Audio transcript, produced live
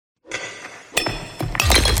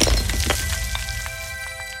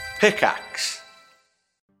Pickaxe.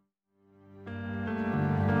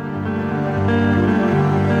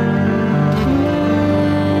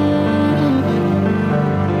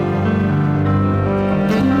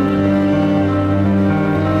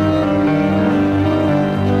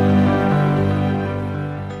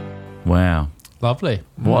 Wow. Lovely.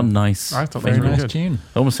 What a nice... I thought Very very nice good. tune.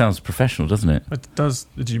 Almost sounds professional, doesn't it? It does.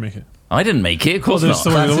 Did you make it? I didn't make it, of course Well, not. there's the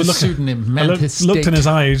way- That's his look- pseudonym, I Mantis looked in State. his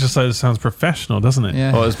eye. He just said it sounds professional, doesn't it?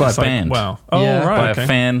 Yeah. Well, it was by It's a like, band. wow. Oh, Yeah. right. By okay. a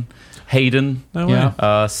fan, Hayden, No way.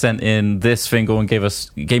 Yeah. sent in this single and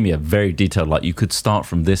gave me a very detailed, like, you could start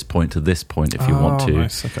from this point to this point if you want to.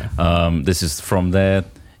 Nice. Okay. This is from their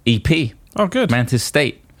EP, Oh, good. Mantis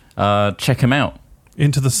State. Check them out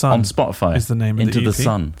Into the Sun on Spotify. is the name of Into the EP. the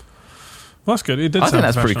Sun. Well, that's good. It did I sound think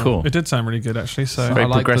that's pretty professional. cool. It did sound really good, actually. So Very I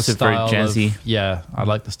like progressive, the very style jazzy. I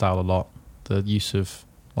like the style a lot. The use of,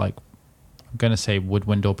 like, I'm going to say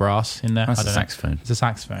woodwind or brass in there. That's I a don't know. saxophone. It's a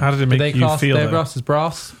saxophone. How did it Do make they you class feel, their though? brass as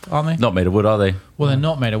brass, aren't they? Not made of wood, are they? Well, they're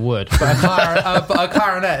not made of wood. But a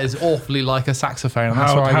clarinet is awfully like a saxophone. And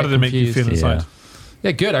that's where I how get did it make you confused. feel Yeah. inside?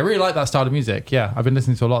 Yeah, good. I really like that style of music. Yeah, I've been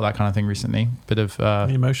listening to a lot of that kind of thing recently. Bit of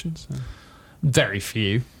Any emotions? very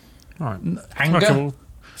few. All right. Anger. Okay, well,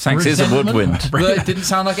 Sax is a Resentment. woodwind. But it didn't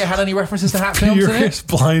sound like it had any references to Hatfields in it. furious,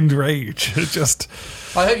 blind rage. Just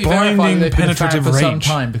I hope you blinding, verified that they've been a fan penetrative for some rage.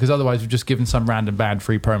 time, because otherwise we've just given some random band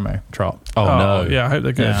free promo trot. Oh, no. Yeah, I hope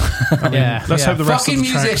they're good. Yeah. I mean, Yeah, let's yeah. hope the rest of Fucking the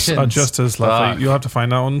tracks musicians. are just as lovely. Fuck. You'll have to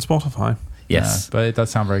find out on Spotify. Yes. Yeah, but it does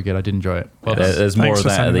sound very good. I did enjoy it. Well, There's more Thanks of for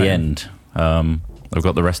that at sending the that end. I've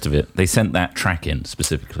got the rest of it. They sent that track in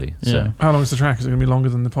specifically. So. Yeah. How long is the track? Is it going to be longer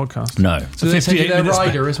than the podcast? No. so they sent you their 58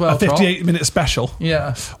 rider as well, A 58-minute special.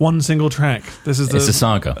 Yeah. One single track. This is It's a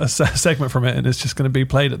saga. a segment from it, and it's just going to be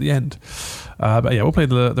played at the end. But yeah, we'll play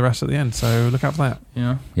the rest at the end, so look out for that.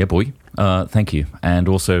 Yeah. Yeah, boy. Thank you. And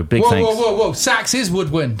also, big Whoa, thanks. whoa. Sax is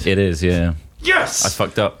woodwind. It is, yeah. Yes! I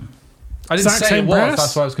fucked up. I didn't Sax say it ain't was. brass.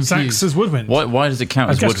 That's why I was confused. Sax is woodwind. Why does it count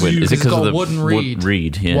I as guess woodwind? you- Is it It's because got of the wooden reed. wood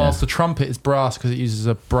reed? Yeah. Whilst the trumpet is brass because it uses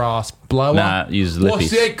a brass blower. Nah, it uses What's lippies.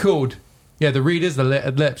 the egg called? Yeah, the reed is the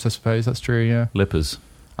lips, I suppose. That's true, yeah. Lippers.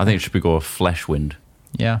 I think it should be called a flesh wind.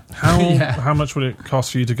 Yeah. How Yeah. how much would it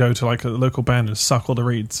cost for you to go to like a local band and suck all the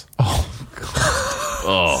reeds?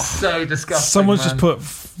 Oh. So disgusting. Someone's just put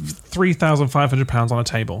 £3,500 on a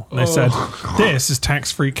table, and they said, "This is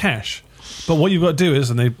tax-free cash." But what you've got to do is,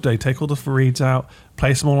 and they take all the reeds out,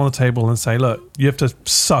 place them all on the table, and say, "Look, you have to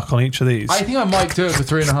suck on each of these." I think I might do it for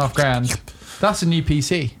 $3,500. That's a new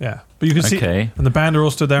PC. Yeah, but you can see, Okay. and the band are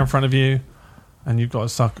all stood there in front of you, and you've got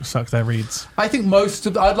to suck their reeds. I think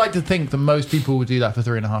I'd like to think that most people would do that for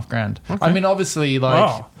 $3,500. I mean, obviously, like,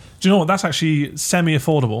 Oh, do you know what? That's actually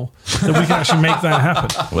semi-affordable. That we can actually make that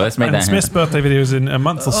happen. Well, let's make And that Smith's happen. birthday video is in a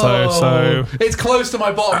month or so. So it's close to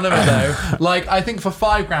my bottom limit though. Like, I think for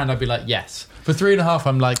 $5,000, I'd be like, yes. For $3,500,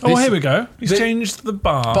 I'm like, oh, this- here we go. He's thi- changed the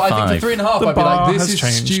bar. But I think Five. for $3,500, The I'd be bar like, this has is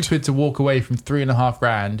changed. stupid to walk away from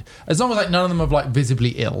 $3,500. As long as like none of them are like visibly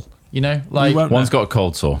ill, you know, like, You won't One's got a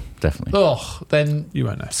cold sore, definitely. ugh. Then You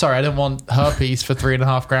won't know. sorry, I don't want herpes for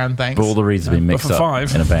 $3,500. Thanks. But all the reeds have been But mixed for up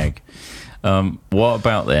five. in a bag. What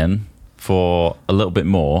about then, for a little bit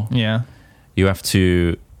more, Yeah. you have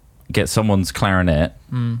to get someone's clarinet,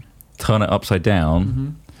 turn it upside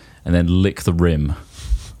down, and then lick the rim.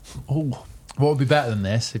 Oh, What would be better than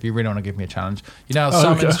this if you really want to give me a challenge? You know, how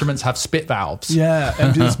some okay. instruments have spit valves. yeah.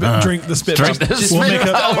 Empty the spit, drink the spit Drink valve. the We'll spit make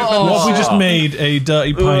a, valve. what if we just made a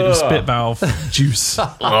dirty pint of spit valve juice?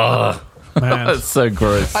 Man. That's so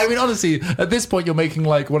gross. I mean, honestly, at this point, you're making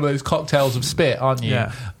like one of those cocktails of spit, aren't you?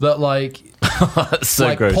 Yeah. That like, That's so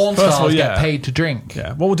like gross. porn First of stars all, get yeah. paid to drink.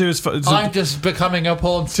 Yeah. What we'll do is I'm just becoming a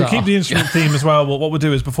porn to star. keep the instrument theme as well. What we'll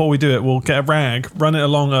do is before we do it, we'll get a rag, run it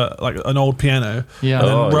along like an old piano, Yeah. and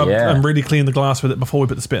then Oh, rub yeah. and really clean the glass with it before we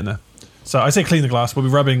put the spit in there. So I say clean the glass. We'll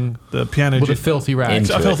be rubbing the piano. with a filthy rag.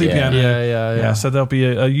 Into a filthy it, yeah. piano. Yeah. So there'll be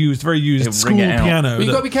a very used It'll school wring it out. piano. But you've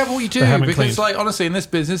that- got to be careful what you they do haven't because, cleaned. like, honestly, in this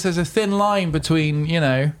business, there's a thin line between, you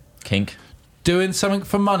know, Kink. doing something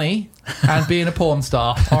for money and being a porn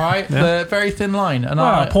star. All right, the very thin line. And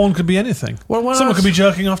Wow, porn could be anything. Well, what Someone else? could be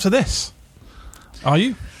jerking off to this. Are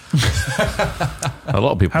you? A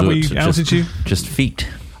lot of people Have do we it to outed you? just feet.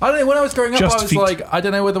 I don't know. When I was growing up, Just I was feet. like, I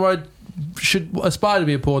don't know whether I should aspire to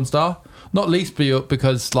be a porn star. Not least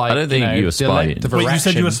because, like, I don't think know, you the aspired. length of Wait, you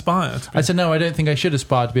said you erection. aspired. I said no. I don't think I should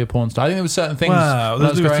aspire to be a porn star. I think there were certain things Wow, when I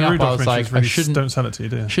was those growing Through up. I was like, documentaries really I shouldn't don't sell it to you,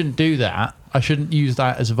 do you? shouldn't do that. I shouldn't use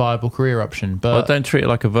that as a viable career option. Well, But don't treat it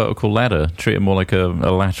like a vertical ladder. Treat it more like a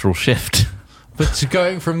lateral shift. but to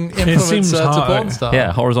going from seems influencer to hard. porn star,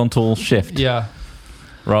 Yeah, horizontal shift. yeah.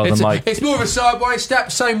 rather than like it's more of a sideways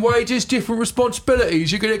step, same wages, different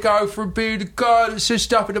responsibilities. You're going to go from being the guy that says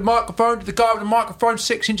stuff at the microphone to the guy with the microphone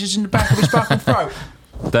 6 inches in the back of his fucking throat.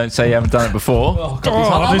 don't say you haven't done it before.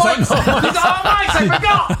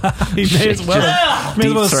 He may as well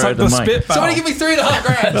Deep suck throat the the mic. spit back. Somebody give me $3.5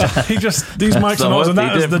 grand. These mics the are not, one and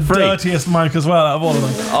that he is did the for free. dirtiest mic as well out of all of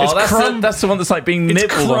them. Oh, that's the one that's like being It's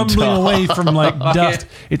nibbled on crumbling top. away from like dust.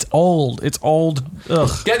 It's old. Ugh.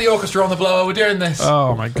 Get the orchestra on the blower. We're doing this.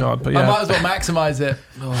 Oh my god! But I might yeah, as well maximise it.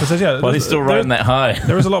 Well, he's still riding that high.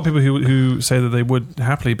 There is a lot of people who say that they would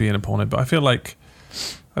happily be in a porno, but I feel like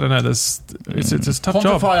I don't know. It's a tough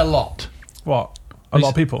job. Quantify a lot. What? A lot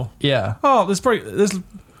of people. Yeah. Oh, there's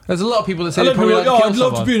There's a lot of people that say I they love probably people like like, to I'd kill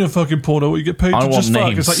love to someone. be in a fucking porno where you get paid I to want just fuck.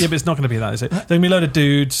 names. It's like, yeah, but it's not going to be that, is it? There's going to be a load of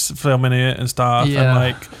dudes filming it and stuff, Yeah. and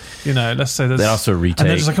like, you know, let's say there's. They also and they're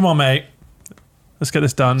retake. just like, come on, mate, let's get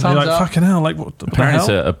this done. And Thumbs you're like, up. fucking hell, like, what the Apparently, it's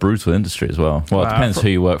hell? a brutal industry as well. Well, it depends who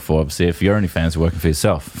you work for. Obviously, if you're OnlyFans, you're working for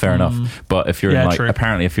yourself. Fair enough. But if you're Yeah, in like, true.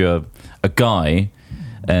 apparently, if you're a guy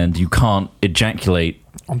and you can't ejaculate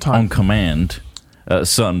On time. on command at a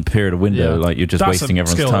certain period of window, Yeah. like you're just That's wasting a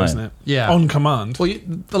everyone's skill, time. isn't it? Yeah. On command. Well,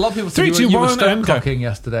 a lot of people Three, think two, you were one, stunt and go. cocking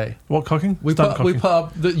yesterday. What cocking? We Stunt put cocking.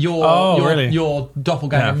 up your really? your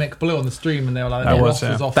doppelganger Yeah. Mick Blue on the stream, and they were like, That "Yeah, was,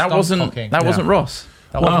 Ross was yeah. off That stunt wasn't cocking." that wasn't Ross.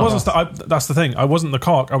 That Well, wasn't I wasn't. That's the thing. I wasn't the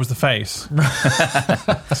cock. I was the face.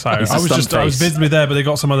 So I He's the was stunt just. I was face. visibly there, but they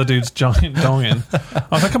got some other dudes giant donging. I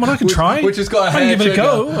was like, come on, I can try. which has got a I can hair give it a trigger.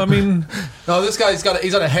 go. I mean, No, this guy's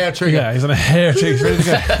he's on a hair trigger. yeah, he's on a hair trigger. He's ready to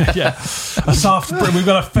go. Yeah, a soft. We've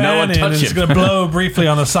got a fan one in, touch and it's him. going to blow briefly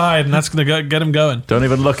on the side, and that's going to get him going. Don't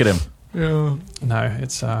even look at him. Yeah. No,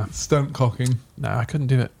 it's Stunt cocking. no, I couldn't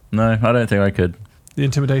do it. No, I don't think I could. The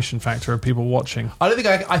intimidation factor of people watching. I don't think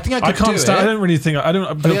I think I could I can't do stand. I it. don't really think. I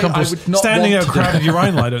don't feel I comfortable would not standing want at a to. crowded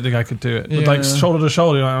urinal. I don't think I could do it. But like Yeah. shoulder to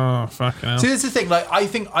shoulder, you're like, oh fucking hell. See, this is the thing. Like, I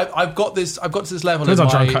think I've got to this level Depends how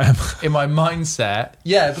drunk I am. in my mindset.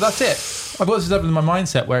 Yeah, but that's it. I've got this level in my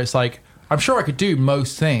mindset where it's like I'm sure I could do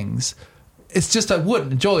most things. It's just I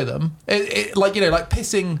wouldn't enjoy them. Like, you know, like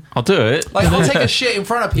pissing. I'll do it. Like, I'll take a shit in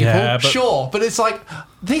front of people, Yeah, but- sure, but it's like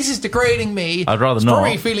this is degrading me. I'd rather it's not.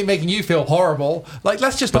 probably making you feel horrible. Like,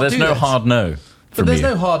 let's just But not there's do no this. hard no But from there's you.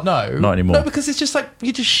 no hard no. Not anymore. No, because it's just like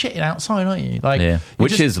you're just shitting outside, aren't you? Like, Yeah, you're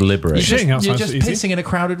which just- is liberating. You're just, Shitting you're outside's just easy. pissing in a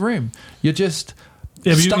crowded room. You're just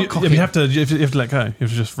Yeah, but stunt you cocking. have to let go. You have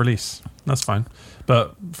to just release. That's fine.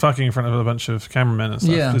 But fucking in front of a bunch of cameramen and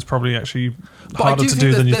stuff Yeah. is probably actually But harder I do to think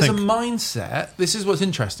do that than you there's think. a mindset. This is what's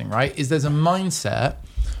interesting, right? Is there's a mindset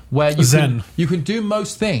where Zen. you can do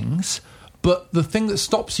most things, but the thing that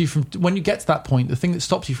stops you from when you get to that point, the thing that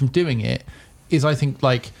stops you from doing it is, I think,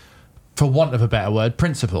 like, for want of a better word,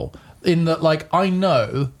 principle. In that, like, I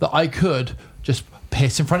know that I could just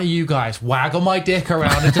piss in front of you guys, waggle my dick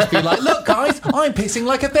around, and just be like, "Look, guys, I'm pissing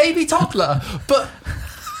like a baby toddler," but.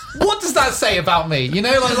 What does that say about me? You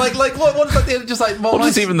know, like what does that just like? Well, What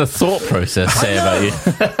does even the thought process say about you?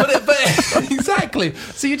 but exactly.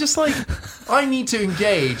 So you're just like, I need to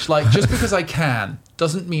engage. Like, just because I can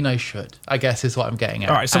doesn't mean I should. I guess is what I'm getting at.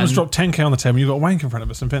 All right, someone's And dropped 10k on the table. You've got a wank in front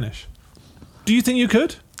of us and finish. Do you think you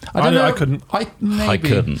could? I don't know. I couldn't. I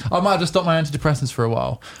couldn't. I might have just stopped my antidepressants for a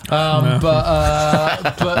while.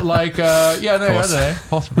 But like, yeah, no, I don't know.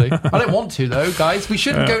 Possibly. I don't want to though, guys. We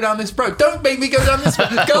shouldn't go down this road. Don't make me go down this road,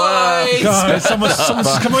 guys. Guys, someone's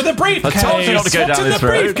come with a briefcase. I told you not to go What's down in this the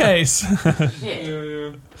road. briefcase?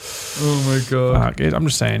 Oh my god. Fuck it, I'm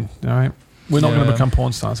just saying. All right, we're not going to Yeah. become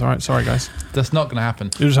porn stars. All right, sorry guys. That's not going to happen.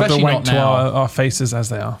 You just have to Especially wank not to now. our faces as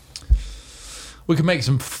they are. We can make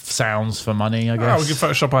some sounds for money, I Oh, guess. we can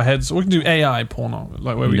Photoshop our heads. We can do AI porn,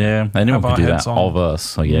 like where we. Yeah, anyone have our could do heads that on. of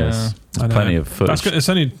us, I guess. I know. Plenty of That's footage. good. It's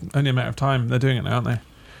only a matter of time. They're doing it now, aren't they?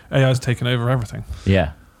 AI's taken over everything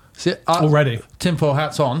Yeah. See, already. tinfoil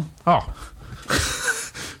hats on. Oh,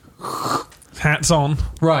 hats on.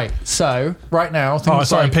 Right. So right now, Oh, things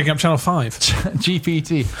sorry, I'm like picking up Channel 5.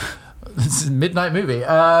 GPT. This is a midnight movie.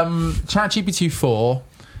 ChatGPT 4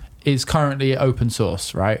 is currently open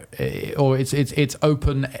source, right? Or it's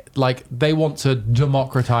open. Like, they want to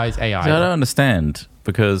democratize AI. See, I don't understand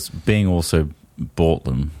because Bing also bought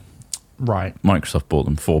them. Right. Microsoft bought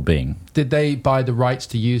them for Bing. Did they buy the rights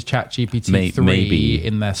to use ChatGPT 3 maybe.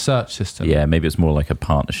 in their search system? Yeah, maybe it's more like a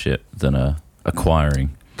partnership than a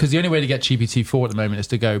acquiring. Because the only way to get GPT-4 at the moment is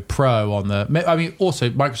to go pro on the... I mean, also,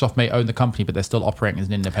 Microsoft may own the company, but they're still operating as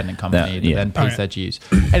an independent company that yeah. then pays Okay. their dues.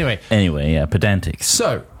 Anyway, Anyway, yeah, pedantic.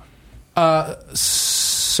 so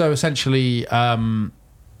essentially, at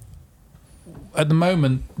the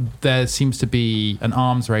moment, there seems to be an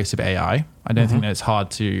arms race of AI. I don't think that it's hard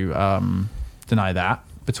to deny that.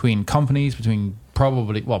 Between companies, between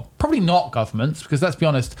probably not governments, because let's be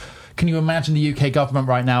honest, can you imagine the UK government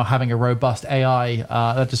right now having a robust AI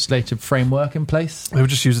legislative framework in place? They would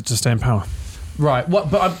just use it to stay in power. Right.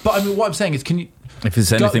 But I mean, what I'm saying is, can you? If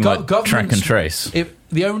it's anything like track and governments- trace. If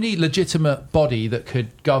the only legitimate body that could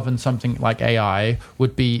govern something like AI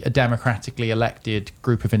would be a democratically elected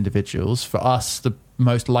group of individuals. For us, the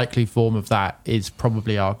most likely form of that is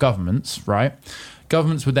probably our governments, right?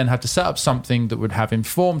 Governments would then have to set up something that would have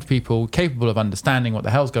informed people capable of understanding what the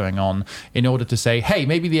hell's going on in order to say, hey,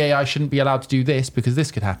 maybe the AI shouldn't be allowed to do this because this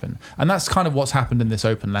could happen. And that's kind of what's happened in this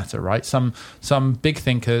open letter, right? Some big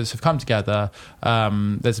thinkers have come together.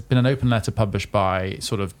 There's been an open letter published by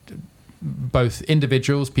sort of both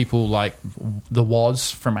individuals, people like the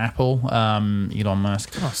Woz from Apple, Elon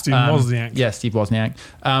Musk. Oh, Steve Wozniak. Yeah, Steve Wozniak.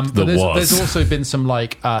 But there's also been some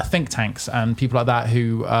like think tanks and people like that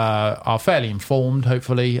who are fairly informed,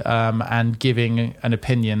 hopefully, and giving an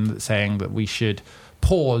opinion saying that we should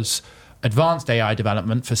pause advanced AI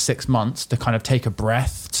development for 6 months to kind of take a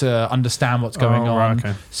breath, to understand what's going on, right,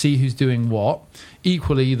 okay. see who's doing what.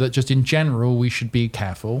 Equally, that just in general, we should be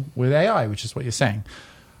careful with AI, which is what you're saying.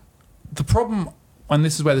 The problem, and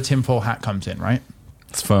this is where the tinfoil hat comes in, right?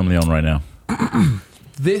 It's firmly on right now.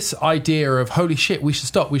 This idea of holy shit, we should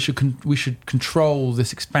stop. We should control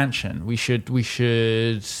this expansion. We should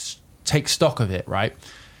take stock of it, right?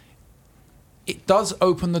 It does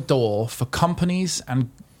open the door for companies and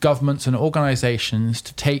governments and organizations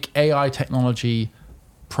to take AI technology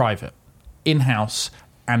private, in-house,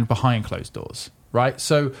 and behind closed doors, right?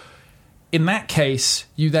 So in that case,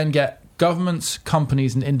 you then get governments,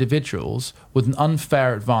 companies, and individuals with an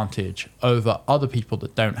unfair advantage over other people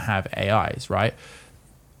that don't have AIs, right?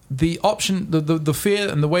 The option, the fear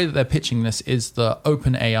and the way that they're pitching this is the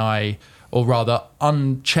open AI, or rather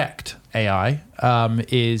unchecked AI,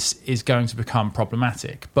 is going to become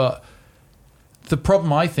problematic. But the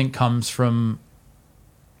problem, I think, comes from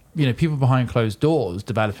people behind closed doors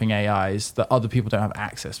developing AIs that other people don't have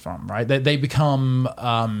access from, right? They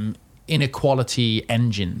become inequality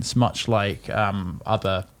engines, much like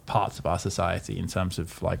other parts of our society in terms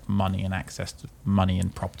of like money and access to money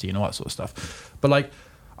and property and all that sort of stuff. But like,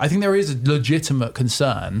 I think there is a legitimate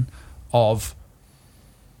concern of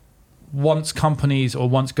once companies or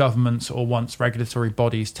once governments or once regulatory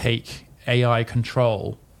bodies take AI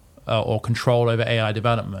control or control over AI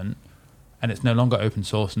development, and it's no longer open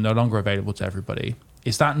source and no longer available to everybody,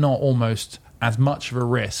 is that not almost as much of a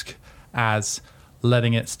risk as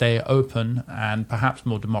letting it stay open and perhaps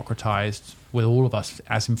more democratized with all of us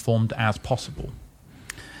as informed as possible?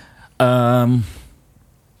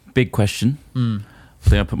 Big question. I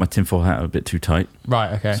think I put my tinfoil hat a bit too tight.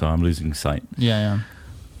 Right, okay. So I'm losing sight. Yeah.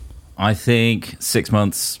 I think 6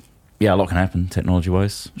 months, a lot can happen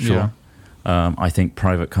technology-wise, sure. Yeah. I think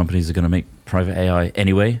private companies are going to make private AI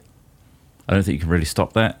anyway. I don't think you can really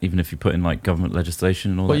stop that, even if you put in like government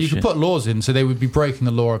legislation and all that shit. Well, you could put laws in, so they would be breaking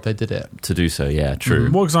the law if they did it. To do so, yeah,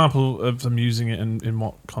 true. What example of them using it in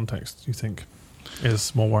what context do you think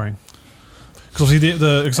is more worrying? Because obviously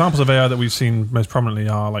the examples of AI that we've seen most prominently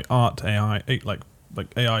are like art AI, like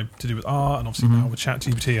AI to do with art, and obviously now with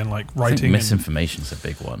ChatGPT and like I writing. think misinformation's a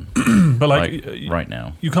big one. But like right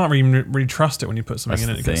now, you can't really trust it when you put something That's in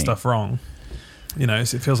it the and get thing. stuff wrong. It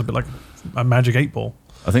feels a bit like a magic 8-ball.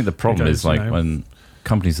 I think the problem Because, is like when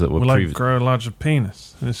companies that were Will I previous. grow a larger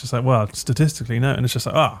penis? And it's just like, well, statistically, no. And it's just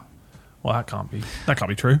like, well, that can't be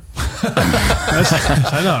true.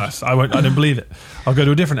 I don't believe it. I'll go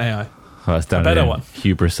to a different AI. That's down a better to one.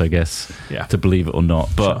 hubris, I guess, Yeah. to believe it or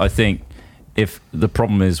not. But Sure. I think if the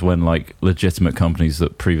problem is when like legitimate companies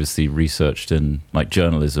that previously researched in like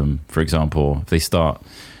journalism, for example, if they start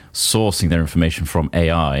sourcing their information from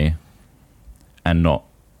AI and not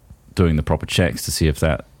doing the proper checks to see if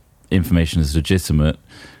that information is legitimate,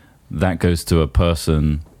 that goes to a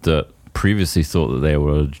person that previously thought that they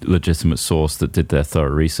were a legitimate source that did their thorough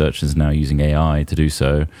research and is now using AI to do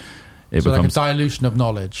so. It So becomes like a dilution of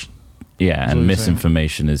knowledge. yeah, That's and what you're saying.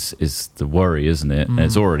 misinformation is the worry, isn't it? And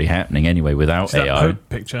it's already happening anyway without See that AI. Pope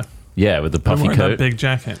picture? Yeah, with the I'm puffy wearing that coat. big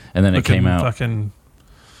jacket. And then it came out. Fucking,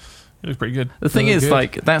 it looks pretty good. The thing Really is, good.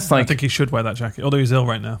 like, that's I like, think he should wear that jacket, although he's ill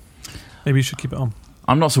right now. Maybe he should keep it on.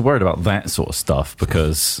 I'm not so worried about that sort of stuff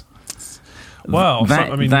because Well,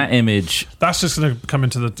 that image. that's just going to come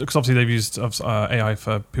into the, because obviously they've used AI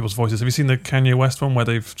for people's voices. Have you seen the Kanye West one where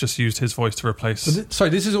they've just used his voice to replace? Sorry,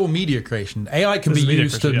 this is all media creation. AI can This be is media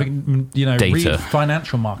used to, creation, Data. Data. read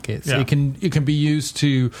financial markets. Yeah. It can be used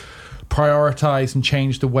to prioritize and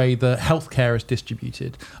change the way that healthcare is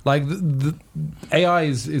distributed. Like the AI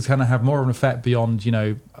is going to have more of an effect beyond,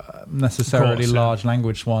 necessarily Of course, yeah. large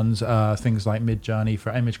language ones, things like Midjourney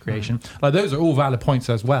for image creation. Like those are all valid points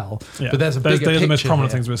as well. Yeah. But there's a bigger they're the most picture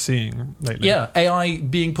prominent here. things we're seeing lately. Yeah, AI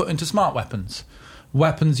being put into smart weapons.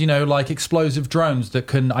 Weapons, like explosive drones that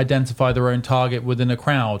can identify their own target within a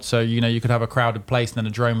crowd. So, you could have a crowded place and then a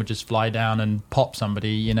drone would just fly down and pop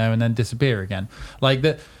somebody, and then disappear again. Like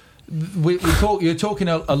that. You're talking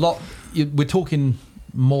a lot. We're talking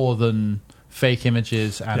more than fake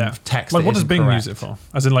images and text. Like, that what does isn't Bing correct. use it for?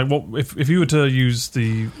 As in, like, what if you were to use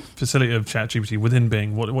the facility of ChatGPT within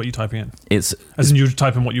Bing? What are you typing in? It's As in, you would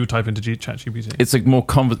type in what you would type into ChatGPT. it's like more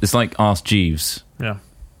it's like Ask Jeeves. Yeah.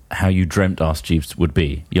 How you dreamt Ask Jeeves would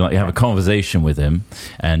be. You have a conversation with him,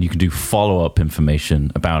 and you can do follow-up information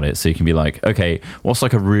about it. So you can be like, okay, what's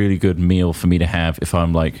like a really good meal for me to have if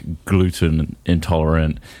I'm like gluten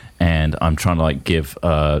intolerant and I'm trying to like give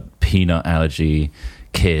a peanut allergy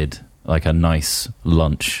kid like a nice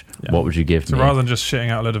lunch? Yeah. What would you give So me? rather than just shitting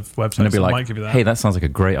out a load of And websites, it'd be that like, might give you that. hey, that sounds like a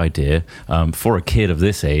great idea. For a kid of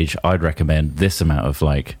this age, I'd recommend this amount of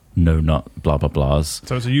like no nut blah blah blahs.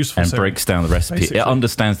 So it's a useful And Siri. breaks down the recipe. Basically. It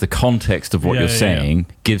understands the context of what Yeah, you're yeah, saying,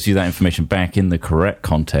 gives you that information back in the correct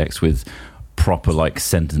context with proper like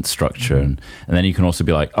sentence structure, and then you can also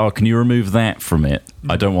be like, oh, can you remove that from it?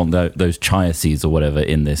 I don't want those chia seeds or whatever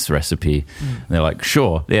in this recipe. And they're like,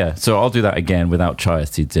 sure, yeah, so I'll do that again without chia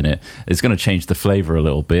seeds in it. It's going to change the flavor a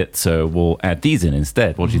little bit, so we'll add these in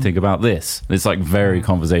instead. What do you think about this? And it's like very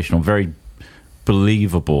conversational, very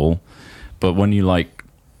believable. But when you like,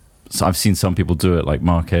 so I've seen some people do it, like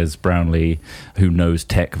Marquez Brownlee, who knows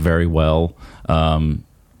tech very well,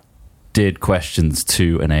 did questions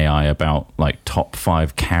to an AI about like top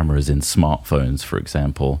 5 cameras in smartphones, for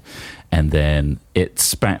example. And then it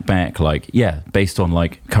spat back like, yeah, based on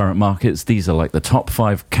like current markets, these are like the top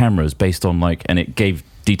 5 cameras based on like, and it gave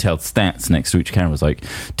detailed stats next to each camera. It's like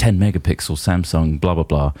 10 megapixel Samsung, blah, blah,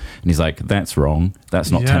 blah. And he's like, that's wrong.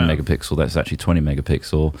 That's not 10 megapixel. That's actually 20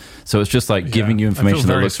 megapixel. So it's just like giving you I feel information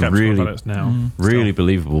that very looks skeptical really, about it now. really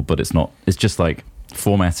believable, but it's not. It's just like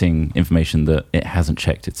formatting information that it hasn't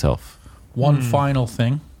checked itself. One final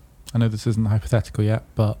thing. I know this isn't hypothetical yet,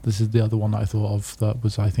 but this is the other one that I thought of that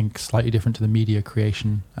was, I think, slightly different to the media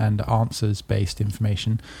creation and answers-based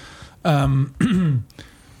information. Drug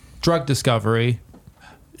discovery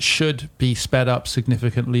should be sped up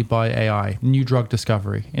significantly by AI. New drug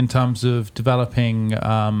discovery in terms of developing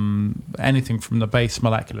anything from the base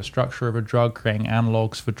molecular structure of a drug, creating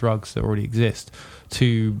analogs for drugs that already exist,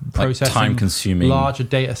 to processing time-consuming larger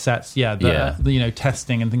data sets.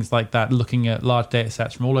 Testing and things like that, looking at large data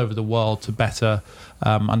sets from all over the world to better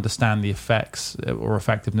understand the effects or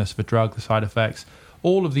effectiveness of a drug, the side effects.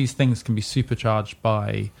 All of these things can be supercharged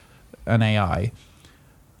by an AI.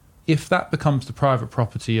 If that becomes the private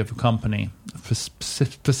property of a company,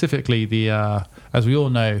 specifically the, as we all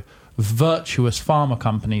know, virtuous pharma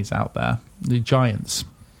companies out there, the giants,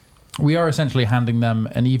 we are essentially handing them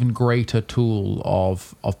an even greater tool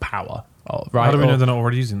of power. Right? How do we know they're not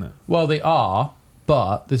already using that? Well, they are,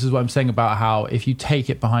 but this is what I'm saying about how if you take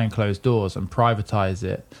it behind closed doors and privatize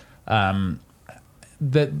it, and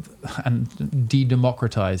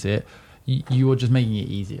de-democratize it, you are just making it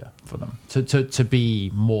easier for them to be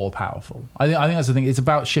more powerful. I think that's the thing. It's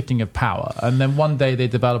about shifting of power. And then one day they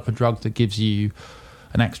develop a drug that gives you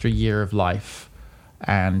an extra year of life,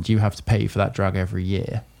 and you have to pay for that drug every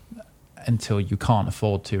year until you can't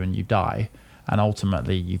afford to and you die. And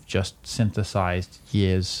ultimately, you've just synthesized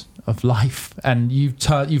years of life, and you've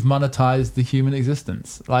monetized the human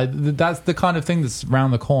existence. Like that's the kind of thing that's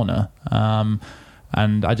around the corner.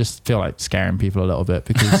 And I just feel like scaring people a little bit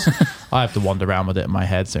because I have to wander around with it in my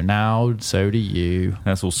head. So now, so do you.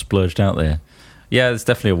 That's all splurged out there. Yeah, it's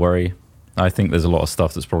definitely a worry. I think there's a lot of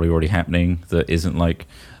stuff that's probably already happening that isn't like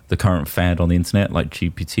the current fad on the internet, like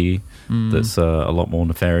GPT, that's a lot more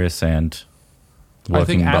nefarious and working I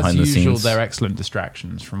think, behind as the usual, scenes. they're excellent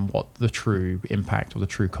distractions from what the true impact or the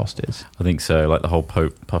true cost is. I think so. Like the whole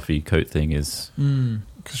puffy coat thing is.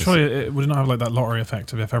 Because surely it would not have like that lottery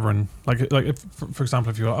effect of if everyone like if, for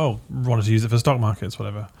example, if you wanted to use it for stock markets,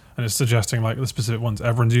 whatever, and it's suggesting like the specific ones,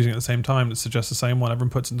 everyone's using it at the same time. It suggests the same one.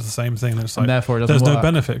 Everyone puts it into the same thing, and it's like And therefore, it doesn't there's no work.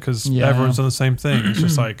 benefit because everyone's done the same thing. It's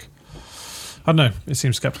just like I don't know. It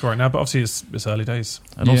seems skeptical right now, but obviously it's early days.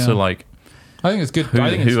 And also, like, I think it's good. Who-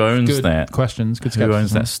 I think it's who owns good that? questions? Good who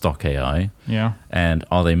owns skepticism. that stock AI? Yeah. And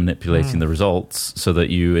are they manipulating the results so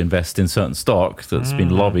that you invest in certain stock that's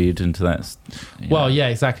been lobbied into that? Well, yeah,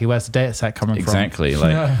 exactly. Where's the data set coming exactly.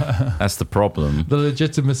 Like that's the problem. from? The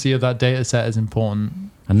legitimacy of that data set is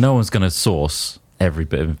important. And no one's going to source every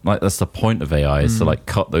bit of, like, that's the point of AI, is to like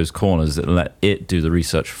cut those corners and let it do the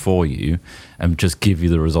research for you and just give you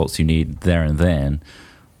the results you need there and then.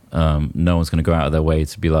 No one's going to go out of their way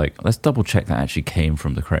to be like, let's double check that actually came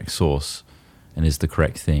from the correct source and is the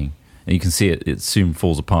correct thing. And you can see it soon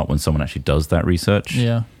falls apart when someone actually does that research.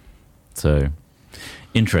 Yeah. So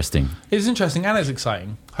interesting. It's interesting and it's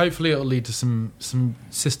exciting. Hopefully it'll lead to some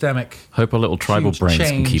systemic Hope our little tribal huge brains can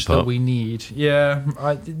change keep that up. we need. Yeah,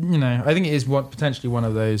 I think it is potentially one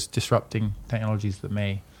of those disrupting technologies that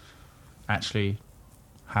may actually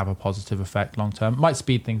have a positive effect long term. Might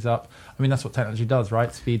speed things up. I mean, that's what technology does,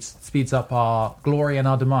 right? Speeds up our glory and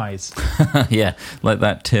our demise. Yeah, like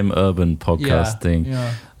that Tim Urban podcast thing.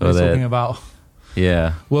 Yeah, Or they're the- talking about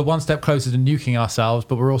Yeah. we're one step closer to nuking ourselves,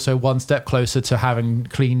 but we're also one step closer to having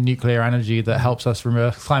clean nuclear energy that helps us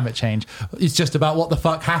from climate change. It's just about what the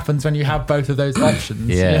fuck happens when you have both of those options.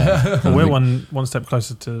 Yeah. Well, we're one step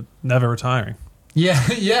closer to never retiring. yeah.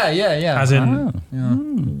 As in, Ah. Yeah.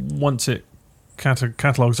 once it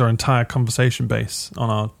catalogs our entire conversation base on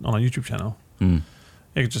our YouTube channel, Mm.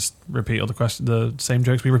 it could just repeat all the same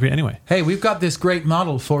jokes we repeat anyway. Hey, we've got this great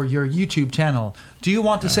model for your YouTube channel. Do you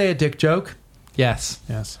want to say a dick joke? Yes.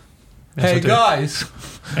 Yes. Yes, I Hey do. guys,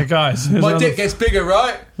 Hey guys, here's my another- dick gets bigger,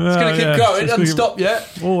 right? It's gonna keep yeah, going. It it's doesn't gonna- stop yet.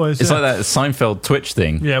 always. It's yeah. like that Seinfeld Twitch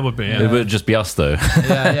thing. Yeah, it would be. Yeah. It would just be us, though.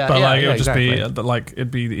 Yeah, But like it would just exactly. be like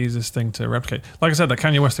it'd be the easiest thing to replicate. Like I said, that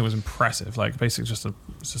Kanye West thing was impressive. Like basically, it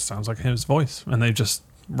just sounds like his voice, and they just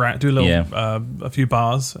do a little a few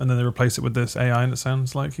bars, and then they replace it with this AI, and it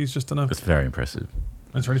sounds like he's just done a. It's very impressive.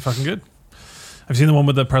 It's really fucking good. Have you seen the one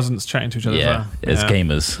with the presidents chatting to each other? Yeah, it's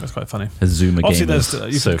gamers. That's quite funny. It's Zoomer Obviously,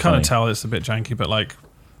 gamers. you So can kind funny. of tell it's a bit janky, but like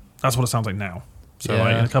that's what it sounds like now. So Yeah.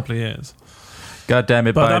 like in a couple of years. God damn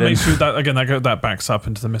it, But Biden. that makes you that backs up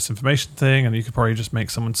into the misinformation thing, and you could probably just make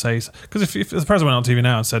someone say, because if the president went on TV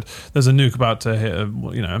now and said there's a nuke about to hit a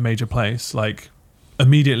major place, like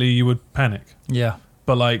immediately you would panic. Yeah.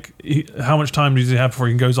 But like, how much time does he have before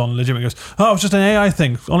he goes on legitimately goes, oh, it's just an AI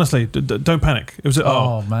thing. Honestly, don't panic. It was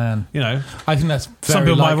Oh man, I think that's some very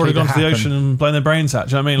people might have already likely gone to the happen. ocean and blown their brains out.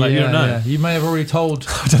 Do you know what I mean? Like you don't know. Yeah. You may have already told.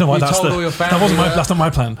 I don't know why you that's told all your family. that wasn't my. That's not my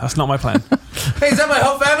plan. That's not my plan. Hey, is that my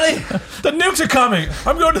whole family? The nukes are coming.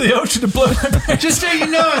 I'm going to the ocean to blow my brains. Just so you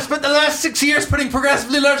know, I spent the last 6 years putting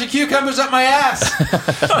progressively larger cucumbers up my ass.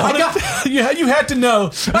 You had to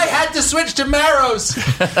know. I had to switch to marrows.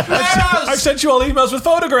 I've Marrows. sent you all emails with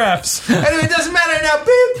photographs. Anyway, it doesn't matter now.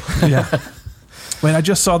 Beep. Yeah. Wait, I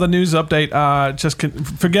just saw the news update.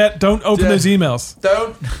 Don't open Yeah. those emails.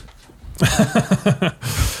 Don't.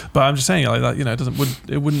 But I'm just saying, like that.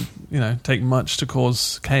 It wouldn't take much to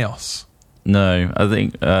cause chaos. No, I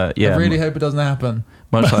think, I really hope it doesn't happen.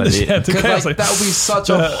 much like Yeah, the, to Because chaos, that would be such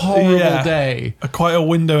a horrible yeah. day. quite a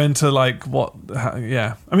window into like what.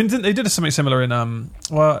 Yeah, I mean, they did something similar in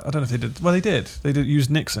Well, I don't know if they did. Well, they did. They did use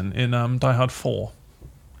Nixon in Die Hard 4.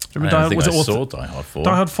 Do you I remember don't think I was it saw Die Hard 4.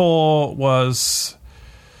 Die Hard 4 was.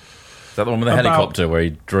 Is that the one with the about- helicopter where he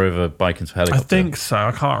drove a bike into a helicopter? I think so.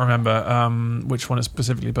 I can't remember which one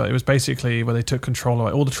specifically, but it was basically where they took control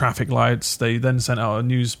of all the traffic lights. They then sent out a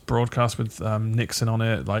news broadcast with Nixon on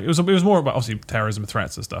it. Like it was more about obviously terrorism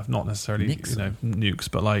threats and stuff, not necessarily Nixon?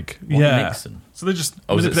 nukes, but like What yeah. Nixon? So they just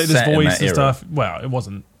Oh, was it manipulated his set in voice that and era? stuff. Well, it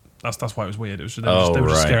wasn't. That's why it was weird. It was they were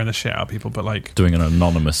just right. scaring the shit out of people. But like Doing an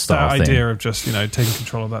anonymous that style thing. idea of just taking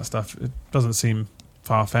control of that stuff, it doesn't seem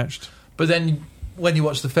far fetched. But then when you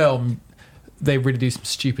watch the film, they really do some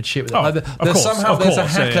stupid shit with it. Oh, Like, of there's course, somehow of there's a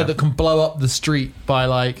course, yeah, hacker yeah. that can blow up the street by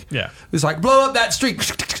like Yeah, it's like blow up that street.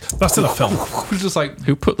 that's still a film. It's just like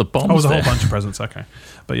Who put the bombs Oh, it was a whole there? bunch of presents. Okay,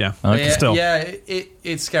 but yeah, Okay. yeah, still. yeah,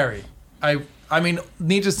 it's scary. I mean,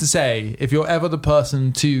 needless to say, if you're ever the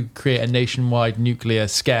person to create a nationwide nuclear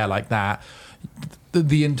scare like that,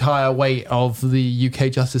 the entire weight of the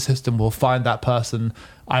UK justice system will find that person,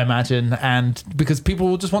 I imagine, and because people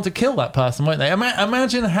will just want to kill that person, won't they?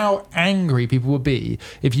 Imagine how angry people would be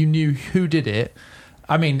if you knew who did it.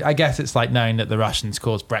 I mean, I guess it's like knowing that the Russians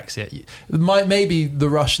caused Brexit. Maybe the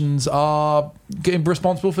Russians are getting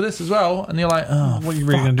responsible for this as well, and you're like, oh, What are you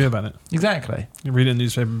really fuck. going to do about it? Exactly. You read it in the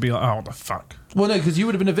newspaper and be like, oh, what the fuck? Well, no, because you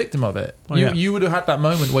would have been a victim of it. Well, yeah. You would have had that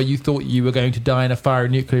moment where you thought you were going to die in a fiery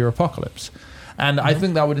nuclear apocalypse. And I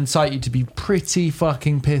think that would incite you to be pretty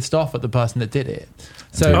fucking pissed off at the person that did it.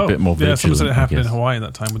 So, a bit more Yeah, someone said it vigilant, I happened in guess. Hawaii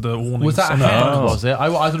that time with the warnings. was that a and hack, Oh. was it? I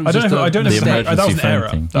thought it was just I don't know. The if that was an emergency error.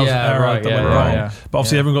 phone That was Yeah, an error right, that yeah, went right, wrong. yeah. But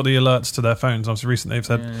obviously, Yeah. everyone got the alerts to their phones. Obviously, recently they've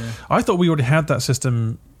said, I thought we already had that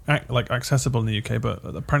system accessible in the UK, but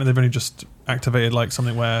apparently they've only just activated like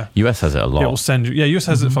something where US has it a it will lot. send you. Yeah, US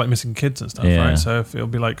has it for like missing kids and stuff, Yeah. right? So if it'll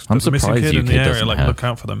be like I'm there's a missing surprised kid in UK the area, doesn't like have. look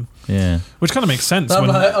out for them, Yeah. which kind of makes sense. I'm When,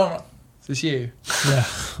 like, oh, Is this you? Yeah.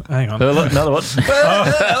 Hang on. Oh, look, another one.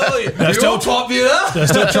 You're still popular. They're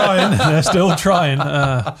still trying. They're still trying.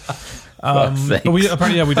 sakes. But we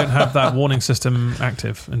apparently we don't have that warning system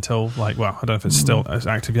active until I don't know if it's still as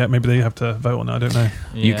active yet. Maybe they have to vote on it. I don't know.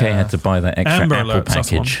 UK had to buy that extra Amber Apple Alerts, that's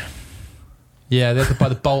the one. package. Yeah, they have to buy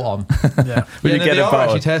the bolt on. Yeah. Will you get they a are bolt?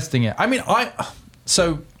 actually testing it. I mean,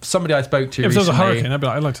 so somebody I spoke to If there was a recently hurricane,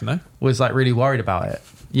 I'd like to know. was like really worried about it.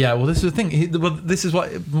 Yeah, well, this is the thing. This is what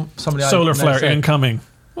somebody Solar I know flare said. incoming.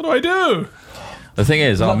 What do I do? The thing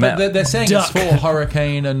is, I met. They're saying Duck. it's for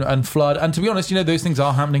hurricane and flood. And to be honest, those things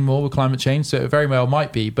are happening more with climate change, so it very well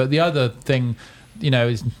might be. But the other thing,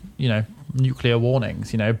 is nuclear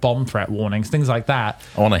warnings, bomb threat warnings, things like that.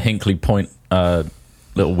 I want a Hinkley Point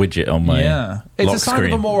little widget on my It's lock a sign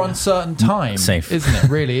screen. of a more uncertain time, Safe. isn't it?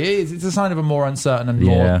 Really, it is. It's a sign of a more uncertain and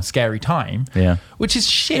more Yeah. scary time. Yeah. Which is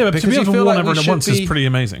shit. Yeah, but to because be you able to feel warn like everyone we at should once is be- pretty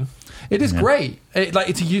amazing. It is Yeah. great.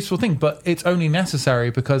 It's a useful thing, but it's only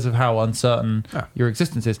necessary because of how uncertain Yeah. your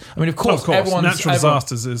existence is. I mean, of course, Natural everyone-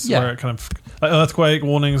 disasters is Yeah. where it kind of like earthquake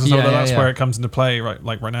warnings and stuff Yeah, like that. yeah, That's yeah. where it comes into play, right?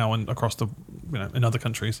 Like right now and across the in other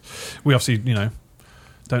countries, we obviously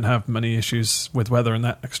don't have many issues with weather in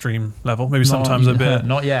that extreme level. Maybe sometimes a bit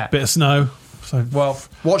Not yet. of snow. So Well,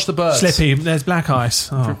 watch the birds. slippy. There's black ice.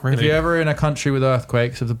 Oh, If really? you're ever in a country with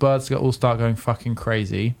earthquakes, if the birds all start going fucking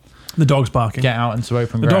crazy, The dog's barking. get out into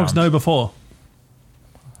open The ground. dogs know before.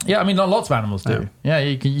 Yeah, I mean, lots of animals do. Yeah,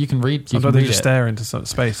 you can read. You Sometimes can they read just it. stare into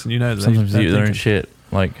space, and that Sometimes they're they eat their own thinking, shit.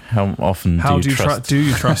 Like, how often How do you trust? do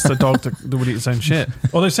you trust a dog that would eat its own shit?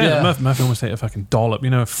 Or they say Yeah. that Murphy almost ate a fucking dollop,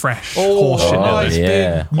 fresh horse shit. nice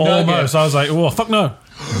yeah. big nugget. Almost. I was like, oh, fuck no.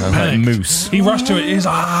 Like Panicked. moose. He rushed to it. He's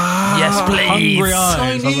Yes, please. hungry eyes.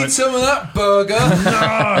 I was need like, some of that burger.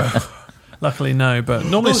 no. Luckily, no. But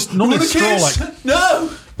normally straw like. No.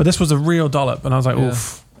 But this was a real dollop, and I was like, Yeah.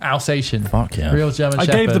 oof. Alsatian. Fuck yeah. Real German I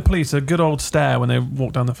Shepherd. gave the police a good old stare when they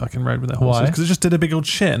walked down the fucking road with their horses Why? because it just did a big old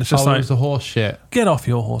shit, and it's just it like, was the horse shit. get off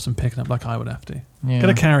your horse and pick it up like I would have to. Yeah. Get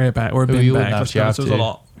a carrier bag or a Well, bin you wouldn't bag. have Let's to, be you honest, it have was a to.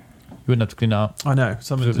 lot. You wouldn't have to clean up I know.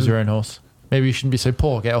 Some if of it was your own horse. Maybe you shouldn't be so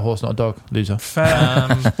poor. Get a horse, not a dog. Loser. Fair.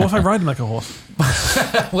 What if I ride him like a horse?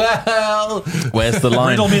 Well, Where's the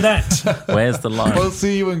line? Riddle me that. Where's the line? we'll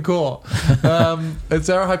see you in court. Is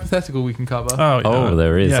there a hypothetical we can cover? Oh,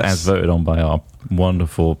 there is, yes. as voted on by our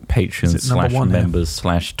wonderful patrons Is it number one here? /members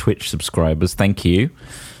 /Twitch subscribers. Thank you.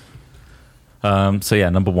 So yeah,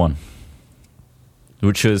 number one,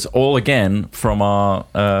 which is all again from our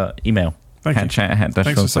email. Thank you.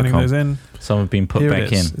 Thanks for sending those in. Some have been put Here back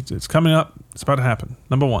it is. in. It's coming up. It's about to happen.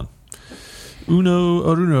 Number one. Uno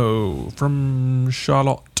Aruno from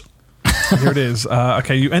Charlotte. Here it is.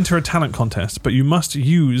 Okay, you enter a talent contest, but you must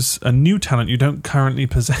use a new talent you don't currently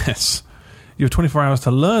possess. You have 24 hours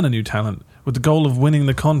to learn a new talent with the goal of winning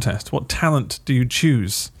the contest. What talent do you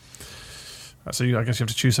choose? So I guess you have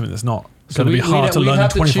to choose something that's not going to be hard to learn in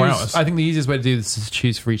 24 hours. I think the easiest way to do this is to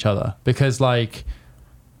choose for each other because,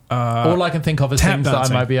 all I can think of is tap things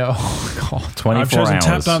dancing. that I might be able. Oh God! 24 I've chosen hours.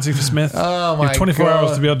 tap dancing for Smith. Oh You my have 24 God.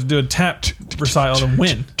 hours to be able to do a tap recital and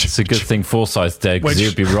win. It's a good thing Forsyth's dead because Which-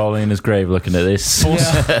 he'd be rolling in his grave looking at this.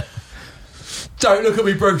 Yeah. Don't look at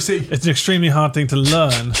me, Brucey. It's an extremely hard thing to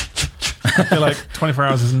learn. I feel like 24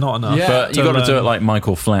 hours is not enough. Yeah. But you to got to do learn. it like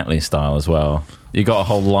Michael Flatley style as well. You got a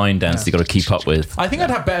whole line dance you got to keep up with. I think I'd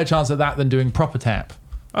have better chance at that than doing proper tap.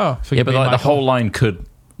 Oh, Yeah, but me, like the Michael. whole line could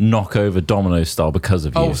knock over Domino style because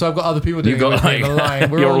of you. Oh, so I've got other people doing You've got, it with me in the like- line.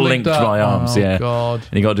 We're you're all linked up. by arms, Oh, yeah. God.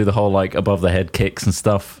 And you got to do the whole like above the head kicks and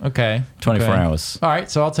stuff. Okay. 24 okay. hours. All right,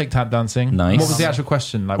 so I'll take tap dancing. Nice. What was the actual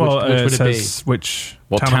question? Like, well, which would it be? says which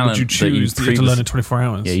What talent would you talent that you choose that you have to learn in 24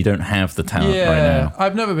 hours? Yeah, you don't have the talent Yeah, right now.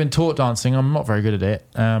 I've never been taught dancing. I'm not very good at it,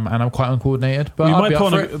 and I'm quite uncoordinated. But you I'd might be put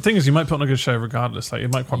up on for a, it. the thing is, you might put on a good show regardless. Like,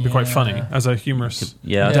 it might be quite funny Yeah. as a humorous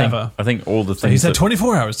Yeah, endeavor. I think all the So he things said that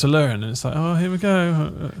 24 hours to learn, and it's like, oh, here we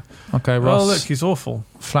go. Okay, Oh, Ross. look, he's awful.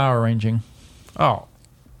 Flower arranging. Oh,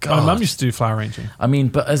 my mum used to do flower arranging. I mean,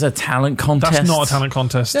 but as a talent contest, That's not a talent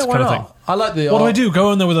contest Yeah, why kind of not? thing. I like the. What do I do?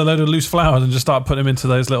 Go in there with a load of loose flowers and just start putting them into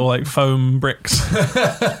those little like foam bricks.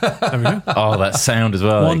 There we go. Oh, that sound as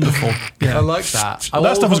well. like- Wonderful. I like that.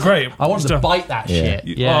 That stuff was great. I wanted to Stuff- bite that Yeah. shit.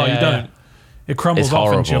 You Yeah, you don't. It crumbles It's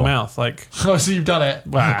off into your horrible. mouth. Like Oh, so you've done it.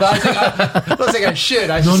 Wow. But I'm not saying I should.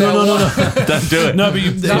 I no, should say no, no, I no, want. no. Don't do it. No, but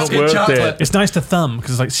you, It's That's not good worth chocolate. it. it's nice to thumb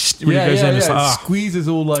because like it really goes in. It's like, It ah. squeezes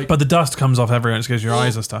all like. But the dust comes off everywhere and it goes your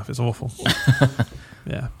eyes and stuff. It's awful.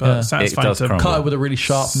 Yeah, but Yeah. satisfying It does to crumble. cut it with a really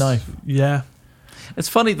sharp knife. Yeah, It's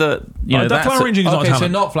funny that you know that that's flower a- arranging is not a Okay, so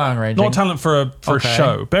talent. not flower arranging. Not talent for a Okay.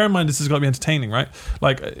 show. Bear in mind, this has got to be entertaining, right?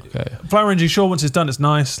 Like Okay. flower arranging, sure, once it's done, it's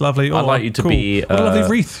nice, lovely. Oh, I'd like you to cool. be, What a lovely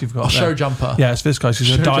wreath you've got. A show there. jumper. Yeah, it's this guy. She's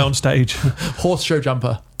going to Show die jump- on stage. Horse show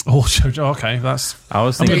jumper. Horse show. Okay, that's. I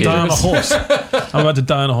was I'm going to thinking. die on a horse. I'm about to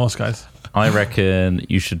die on a horse, guys. I reckon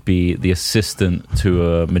you should be the assistant to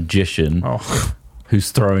a magician Oh, who's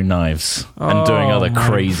throwing knives and doing Oh other my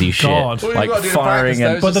crazy God. shit, Well, you've got like to do the firing practice,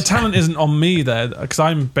 and. though. but the talent isn't on me there because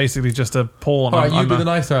I'm basically just a pawn. All right, I'm you be a- the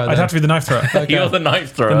knife thrower. I'd then. have to be the knife thrower. You're the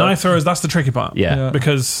knife thrower. The knife throwers, that's the tricky part. Yeah.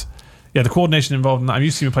 Because the coordination involved in that. I'm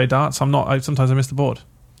used to play darts. Sometimes I miss the board.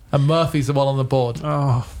 And Murphy's the one on the board.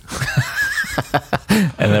 Oh,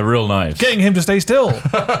 And they're real knives. getting him to stay still.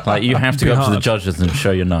 Like you have to go Be up to the hard. judges and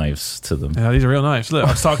show your knives to them. Yeah, these are real knives. Look,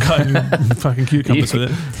 I'll start cutting fucking cucumbers with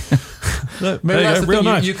it. Look, Maybe there that's you the go, real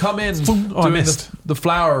thing. knife. You come in Boom. Oh, I doing missed. the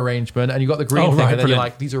flower arrangement, and you got the green Oh, thing, right, and then you're brilliant.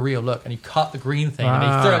 like, "These are real." Look, and you cut the green thing, and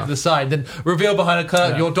Ah. you throw it to the side. Then reveal behind a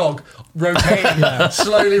curtain your dog rotating,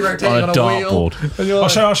 slowly rotating On on a a wheel. dartboard. And you're I'll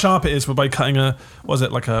like, show how sharp it is by cutting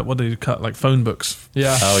what do you cut? Like phone books.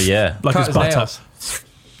 yeah. Oh yeah. Like Cut it's his butter. nails.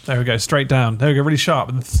 There we go, straight down. There we go, really sharp.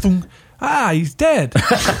 And thunk. He's dead.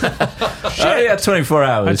 Oh yeah, 24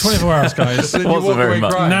 hours. I had 24 hours, guys. Then you Wasn't walk very away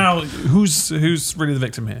much. crying. Now, who's really the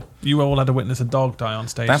victim here? You all had to witness a dog die on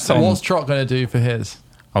stage. That's So on- what's Trot going to do for his?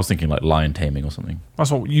 I was thinking like lion taming or something. That's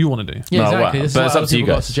what you want to do. Yeah, No, exactly. well, This is but what it's other up to you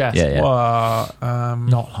people got guys. to suggest. Yeah, yeah.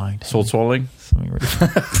 Not lying. Sword swallowing. Something really.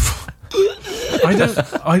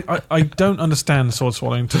 I don't understand sword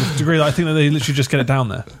swallowing to the degree that I think that they literally just get it down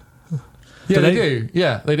there. Yeah, Do they they? do.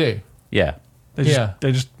 Yeah, they do. Yeah.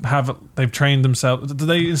 They've trained themselves. Do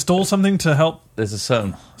they install something to help There's a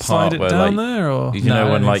certain slide part it where down like there, or you No, I know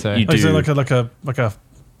don't when think like so. you Oh, is there do like a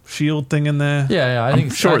shield thing in there? Yeah, I I'm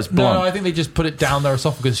think sure it's No, blunt. I think they just put it down their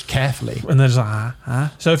esophagus carefully. And they're just like,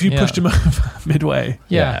 So if you Yeah. pushed him over midway,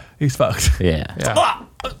 Yeah. he's fucked. yeah. Yeah.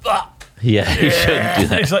 Yeah, you shouldn't do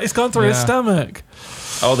that. It's gone through his Yeah. stomach.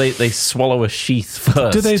 Oh, they swallow a sheath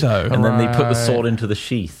first. Do they though? And then they put the Right. sword into the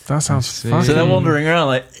sheath. That sounds see. fucking. So they're wandering around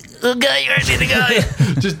like, okay, you're ready to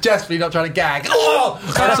go. Just desperately not trying to gag. Oh,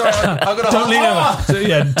 I'm sorry. I'm gonna Don't lean over. So,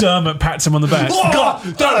 yeah, Dermot pats him on the back. Oh,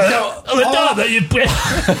 Dermot, you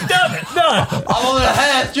Dermot, no. I'm on the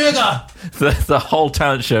hair trigger. The whole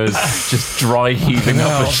talent show is just dry heaving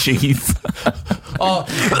up a sheath. Oh,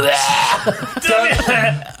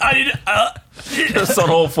 I need. Just on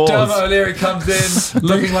all fours. Dermot O'Leary comes in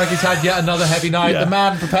looking like he's had yet another heavy night. Yeah. The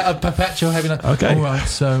man, perpetual heavy night. Okay. All right,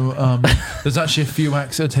 so there's actually a few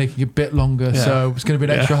acts that are taking a bit longer, Yeah. so it's going to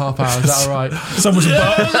be an extra half hour. Is that all right? Someone's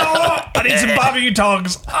I need some barbecue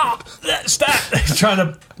tongs. Stop! He's trying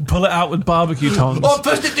to pull it out with barbecue tongs. Oh,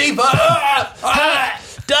 push it deeper.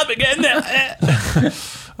 Dermot, get in there.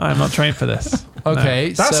 I'm not trained for this. Okay,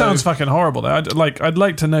 No. That so- sounds fucking horrible. Though. I'd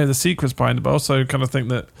like to know the secrets behind it, but also kind of think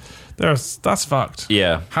that that's fucked.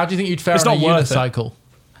 Yeah. How do you think you'd fare It's on a not worth it. unicycle?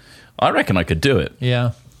 I reckon I could do it.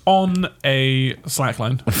 Yeah. On a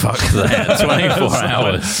slackline. Fuck that. 24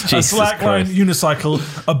 hours. A Jesus slackline Christ.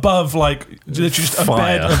 unicycle above, like, literally just a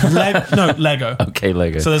Fire. bed of Lego. Okay,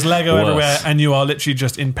 Lego. So there's Lego Worse. everywhere, and you are literally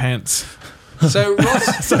just in pants. So